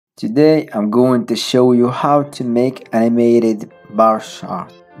Today I'm going to show you how to make animated bar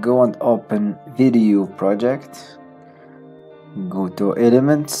chart. Go and open video project, go to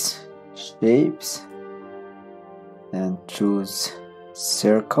elements, shapes, and choose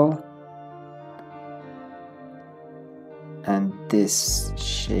circle and this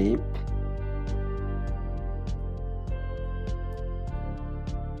shape.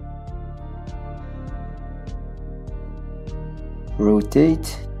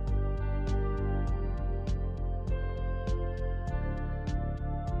 Rotate,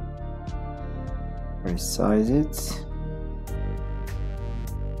 resize it,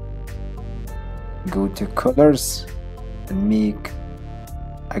 go to colors and make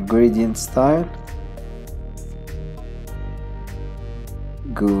a gradient style,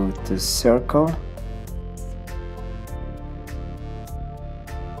 go to circle,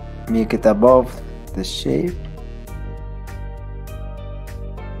 make it above the shape,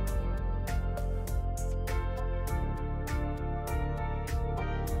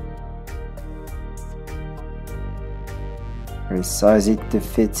 resize it to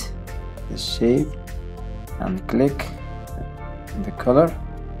fit the shape and click the color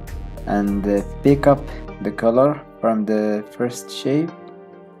and pick up the color from the first shape.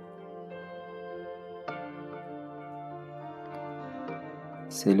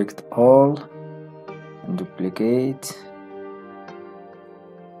 Select all and duplicate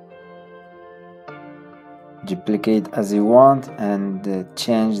as you want and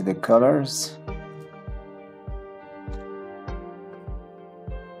change the colors.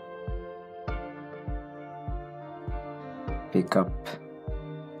 Pick up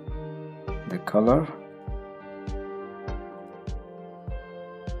the color,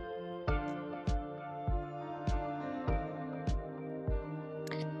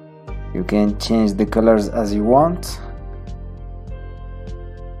 you can change the colors as you want.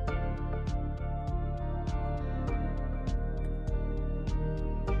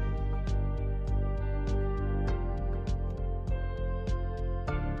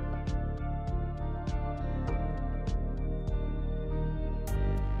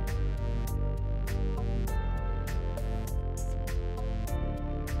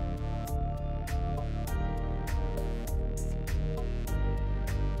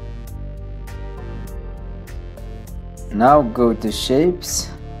 Now go to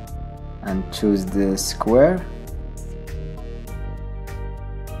shapes and choose the square.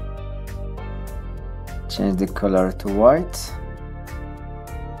 Change the color to white.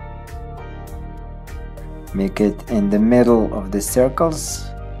 Make it in the middle of the circles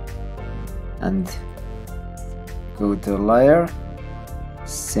and go to layer,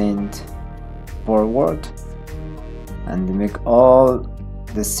 send forward and make all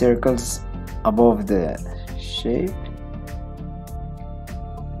the circles above the shape.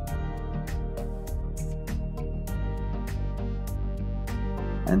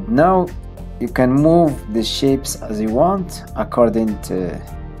 And now you can move the shapes as you want according to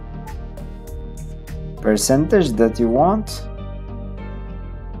percentage that you want.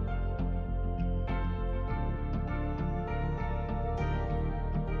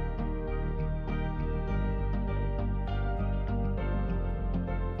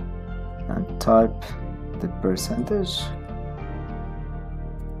 And type the percentage.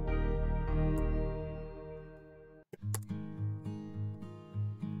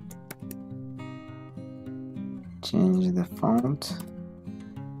 Change the font.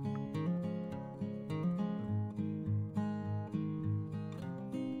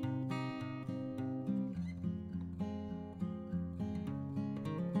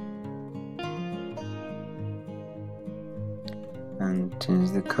 And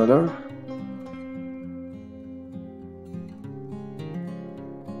change the color.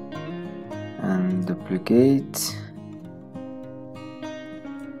 And duplicate.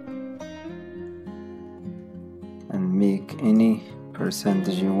 And make any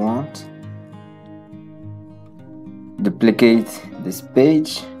percentage you want. Duplicate this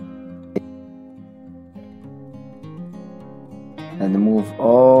page and move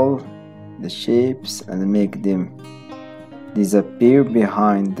all the shapes and make them disappear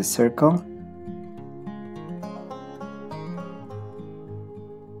behind the circle.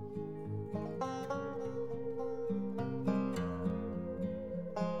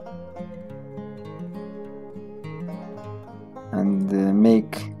 And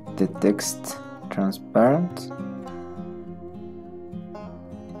make the text transparent.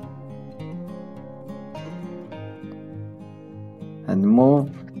 And move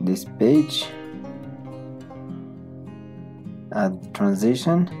this page. Add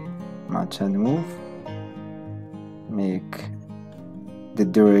transition, match and move. Make the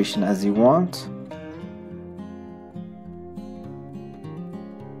duration as you want.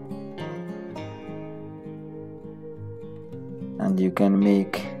 And you can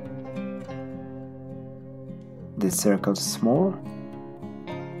make the circles small.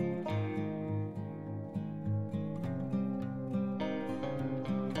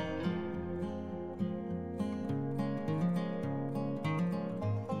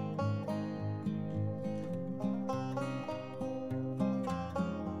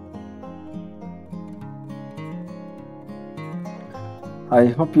 I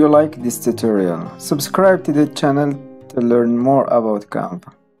hope you like this tutorial. Subscribe to the channel to learn more about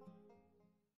Canva.